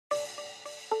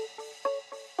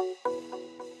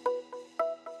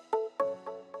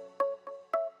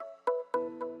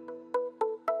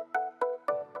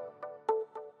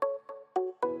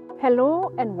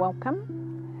Hello and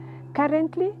welcome.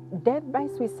 Currently, death by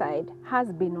suicide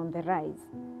has been on the rise.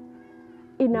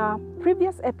 In our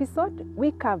previous episode,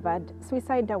 we covered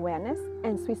suicide awareness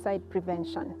and suicide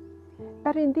prevention.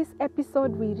 But in this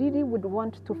episode, we really would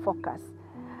want to focus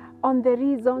on the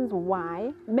reasons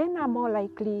why men are more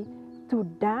likely to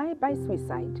die by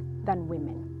suicide than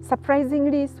women.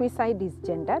 Surprisingly, suicide is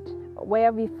gendered,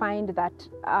 where we find that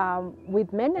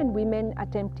with men and women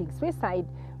attempting suicide,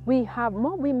 we have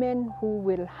more women who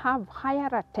will have higher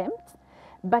attempts,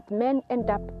 but men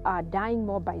end up dying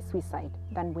more by suicide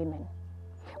than women.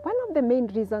 One of the main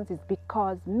reasons is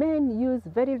because men use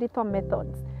very little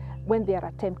methods when they are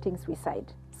attempting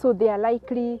suicide. So they are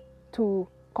likely to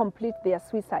complete their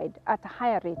suicide at a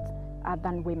higher rate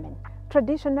than women.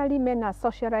 Traditionally, men are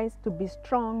socialized to be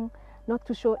strong, not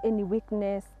to show any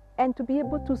weakness, and to be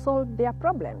able to solve their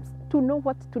problems, to know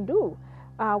what to do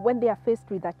when they are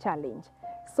faced with a challenge.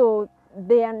 So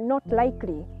they are not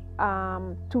likely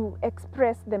to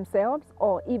express themselves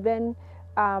or even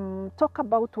talk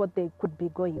about what they could be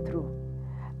going through.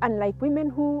 Unlike women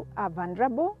who are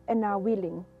vulnerable and are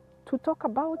willing to talk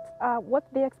about what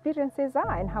their experiences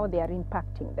are and how they are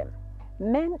impacting them.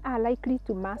 Men are likely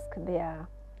to mask their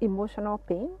emotional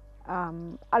pain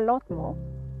a lot more,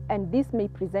 and this may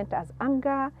present as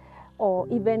anger or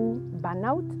even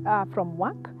burnout from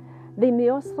work. They may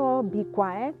also be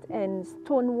quiet and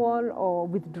stonewall or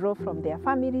withdraw from their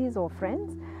families or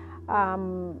friends,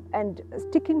 and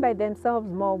sticking by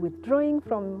themselves more, withdrawing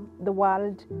from the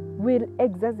world will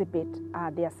exacerbate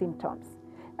their symptoms.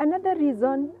 Another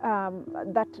reason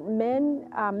that men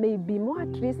may be more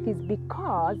at risk is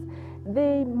because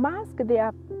they mask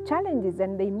their challenges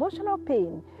and the emotional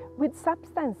pain with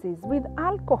substances, with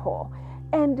alcohol,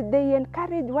 and they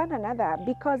encourage one another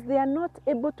because they are not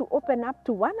able to open up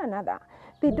to one another.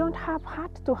 They don't have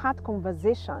heart-to-heart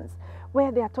conversations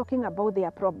where they are talking about their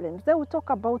problems. They will talk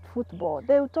about football,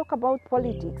 they will talk about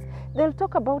politics, they'll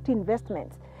talk about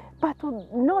investments, but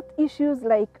not issues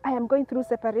like, I am going through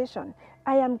separation,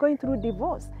 I am going through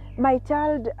divorce, my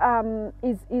child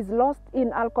is lost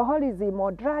in alcoholism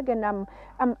or drug, and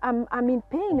I'm in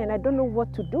pain and I don't know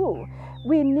what to do.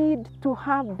 We need to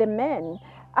have the men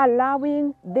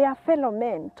allowing their fellow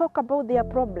men talk about their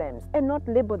problems and not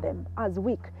label them as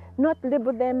weak, not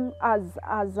label them as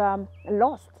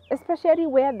lost, especially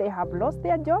where they have lost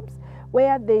their jobs,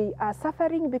 where they are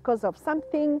suffering because of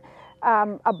something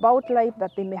about life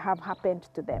that they may have happened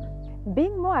to them.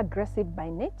 Being more aggressive by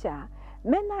nature,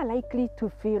 men are likely to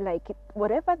feel like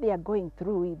whatever they are going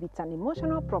through, if it's an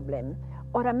emotional problem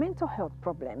or a mental health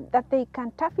problem, that they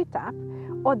can tough it up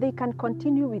or they can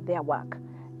continue with their work.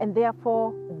 And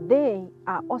therefore, they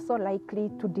are also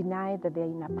likely to deny that they're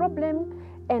in a problem,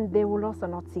 and they will also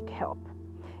not seek help.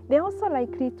 They're also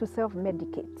likely to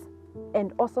self-medicate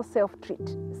and also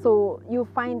self-treat. So you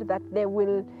find that they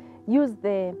will use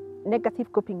the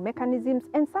negative coping mechanisms,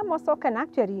 and some also can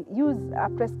actually use a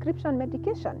prescription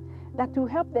medication that will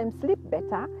help them sleep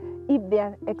better if they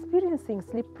are experiencing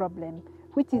sleep problem,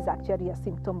 which is actually a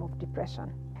symptom of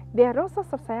depression. There are also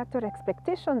societal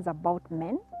expectations about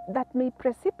men that may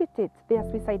precipitate their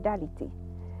suicidality.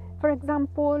 For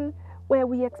example, where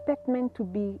we expect men to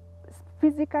be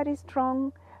physically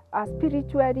strong,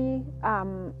 spiritually,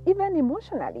 even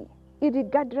emotionally,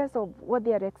 regardless of what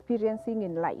they are experiencing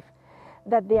in life,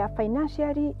 that they are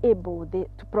financially able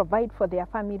to provide for their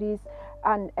families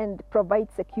and provide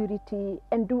security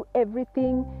and do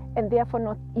everything, and therefore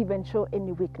not even show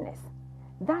any weakness.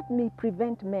 That may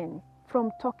prevent men from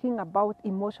talking about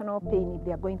emotional pain if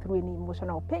they are going through any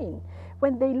emotional pain.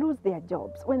 When they lose their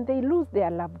jobs, when they lose their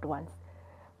loved ones,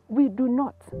 we do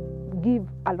not give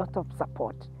a lot of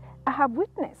support. I have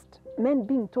witnessed men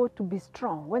being told to be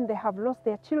strong when they have lost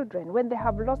their children, when they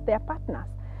have lost their partners,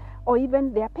 or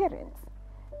even their parents.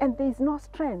 And there is no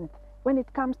strength when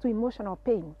it comes to emotional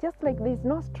pain, just like there is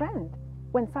no strength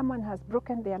when someone has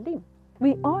broken their limb.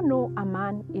 We all know a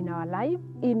man in our life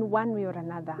in one way or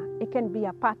another. It can be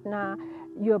a partner,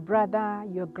 your brother,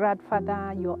 your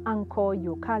grandfather, your uncle,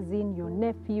 your cousin, your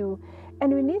nephew.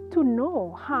 And we need to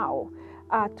know how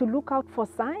to look out for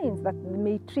signs that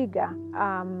may trigger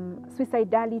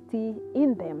suicidality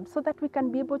in them so that we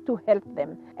can be able to help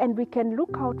them. And we can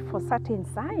look out for certain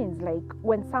signs, like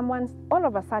when someone all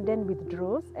of a sudden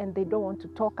withdraws and they don't want to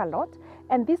talk a lot,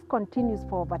 and this continues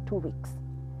for over 2 weeks.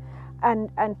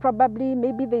 And probably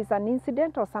maybe there's an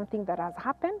incident or something that has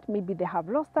happened. Maybe they have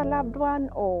lost a loved one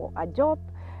or a job,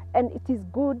 and it is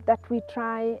good that we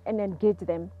try and engage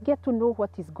them, get to know what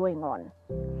is going on.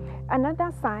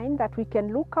 Another sign that we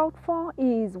can look out for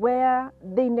is where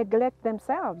they neglect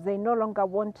themselves. They no longer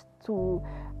want to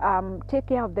take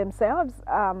care of themselves,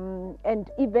 and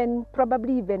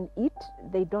probably even eat.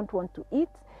 They don't want to eat.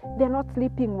 They're not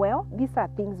sleeping well. These are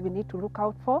things we need to look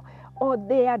out for. Or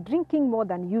they are drinking more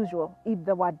than usual. If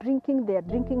they were drinking, they are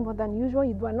drinking more than usual.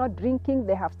 If they are not drinking,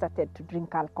 they have started to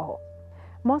drink alcohol.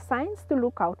 More signs to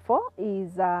look out for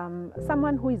is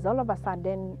someone who is all of a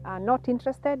sudden not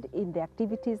interested in the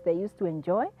activities they used to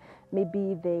enjoy.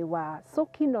 Maybe they were so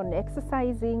keen on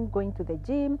exercising, going to the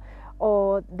gym,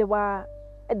 or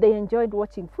they enjoyed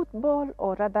watching football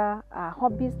or other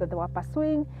hobbies that they were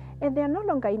pursuing, and they are no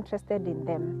longer interested in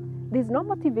them. There's no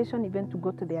motivation even to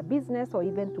go to their business or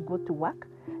even to go to work.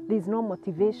 There's no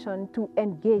motivation to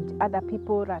engage other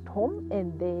people at home,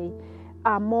 and they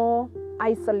are more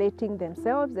isolating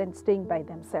themselves and staying by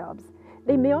themselves.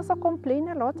 They may also complain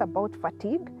a lot about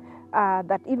fatigue,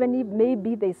 that even if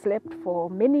maybe they slept for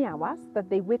many hours, that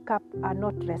they wake up are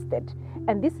not rested.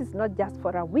 And this is not just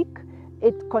for a week.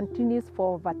 It continues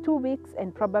for over 2 weeks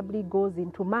and probably goes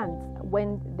into months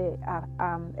when they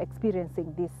are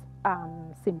experiencing this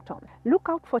symptom. Look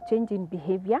out for change in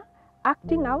behavior,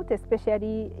 acting out,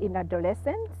 especially in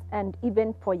adolescents and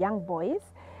even for young boys,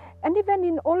 and even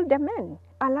in older men.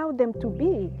 Allow them to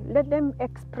be, let them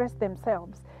express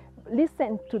themselves,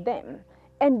 listen to them,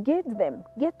 engage them,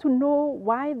 get to know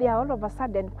why they are all of a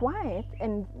sudden quiet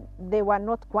and they were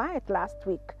not quiet last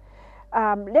week.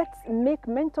 Let's make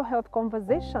mental health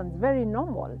conversations very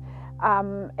normal,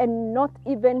 and not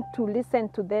even to listen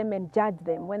to them and judge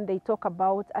them when they talk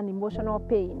about an emotional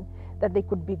pain that they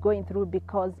could be going through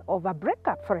because of a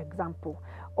breakup, for example,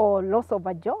 or loss of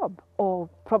a job, or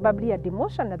probably a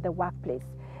demotion at the workplace.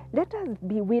 Let us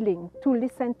be willing to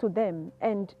listen to them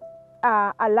and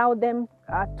allow them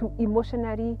to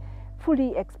emotionally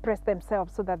fully express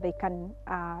themselves so that they can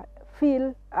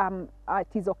feel it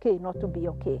is okay not to be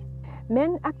okay.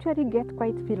 Men actually get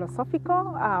quite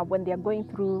philosophical when they are going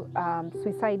through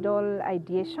suicidal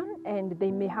ideation, and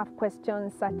they may have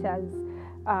questions such as,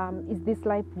 is this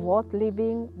life worth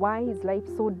living? Why is life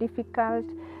so difficult?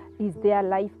 Is there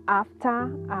life after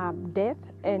death?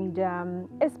 And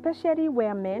especially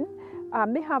where men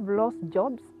may have lost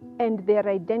jobs and their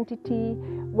identity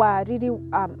were really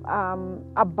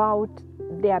about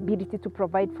their ability to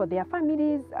provide for their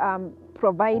families,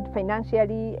 provide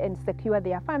financially and secure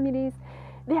their families.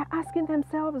 They are asking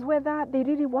themselves whether they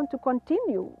really want to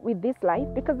continue with this life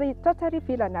because they totally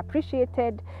feel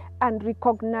unappreciated,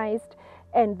 unrecognized,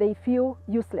 and they feel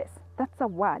useless. That's a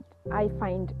word I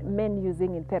find men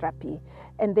using in therapy,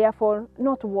 and therefore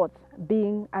not worth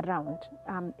being around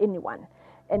anyone.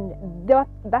 And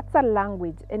that's a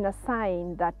language and a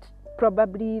sign that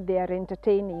probably they are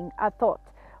entertaining a thought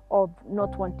of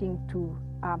not wanting to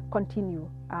continue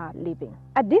living.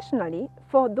 Additionally,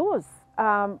 for those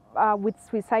with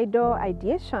suicidal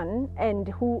ideation and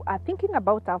who are thinking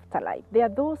about afterlife, there are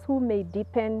those who may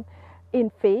deepen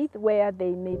in faith where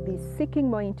they may be seeking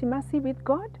more intimacy with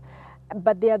God,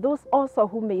 but there are those also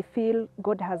who may feel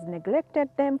God has neglected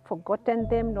them, forgotten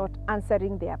them, not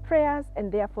answering their prayers, and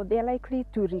therefore they are likely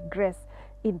to regress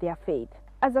in their faith.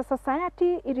 As a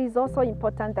society, it is also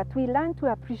important that we learn to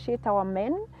appreciate our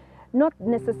men, not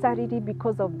necessarily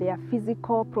because of their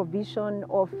physical provision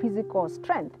or physical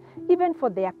strength, even for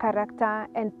their character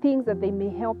and things that they may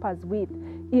help us with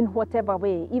in whatever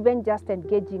way, even just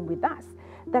engaging with us.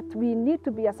 That we need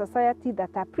to be a society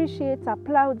that appreciates,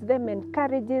 applauds them,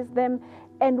 encourages them,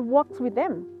 and works with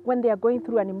them when they are going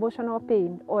through an emotional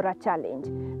pain or a challenge,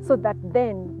 so that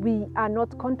then we are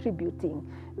not contributing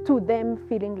to them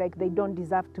feeling like they don't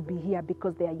deserve to be here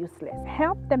because they are useless.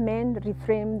 Help the men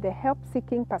reframe the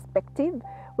help-seeking perspective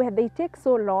where they take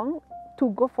so long to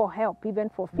go for help, even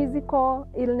for physical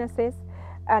illnesses,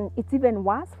 and it's even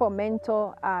worse for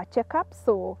mental checkups.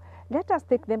 So let us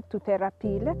take them to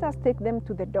therapy, let us take them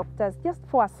to the doctors just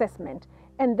for assessment,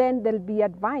 and then they'll be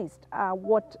advised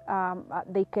what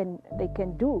they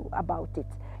can do about it.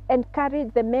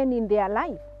 Encourage the men in their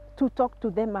life to talk to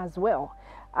them as well.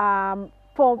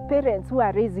 For parents who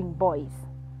are raising boys,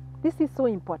 this is so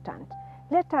important.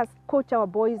 Let us coach our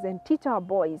boys and teach our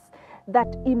boys that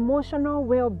emotional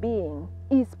well-being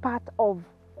is part of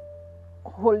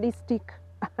holistic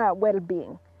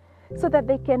well-being, so that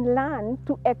they can learn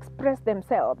to express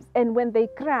themselves. And when they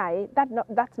cry,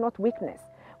 that's not weakness.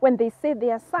 When they say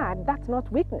they are sad, that's not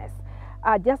weakness.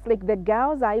 Just like the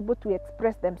girls are able to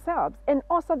express themselves. And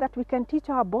also that we can teach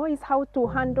our boys how to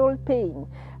handle pain,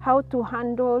 how to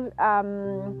handle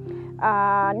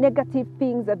negative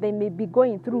things that they may be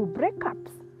going through,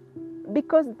 breakups.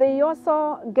 because they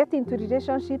also get into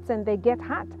relationships and they get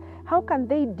hurt. How can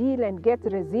they deal and get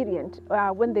resilient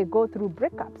when they go through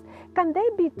breakups? Can they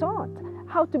be taught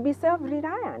how to be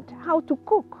self-reliant, how to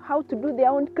cook, how to do their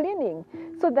own cleaning,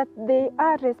 so that they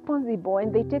are responsible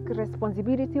and they take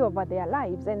responsibility over their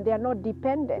lives and they are not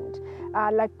dependent?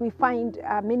 Like we find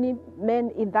many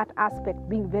men in that aspect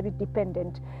being very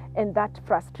dependent, and that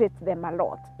frustrates them a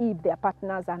lot if their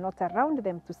partners are not around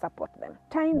them to support them.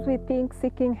 Times we think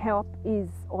seeking help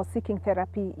or seeking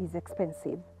therapy is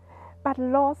expensive, but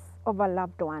loss of a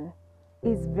loved one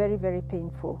is very, very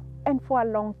painful and for a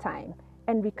long time,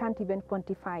 and we can't even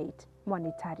quantify it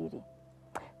monetarily.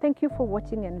 Thank you for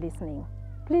watching and listening.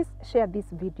 Please share this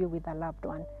video with a loved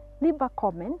one. Leave a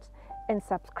comment and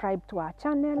subscribe to our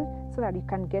channel so that you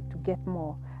can get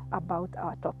more about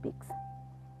our topics.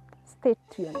 Stay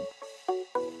tuned.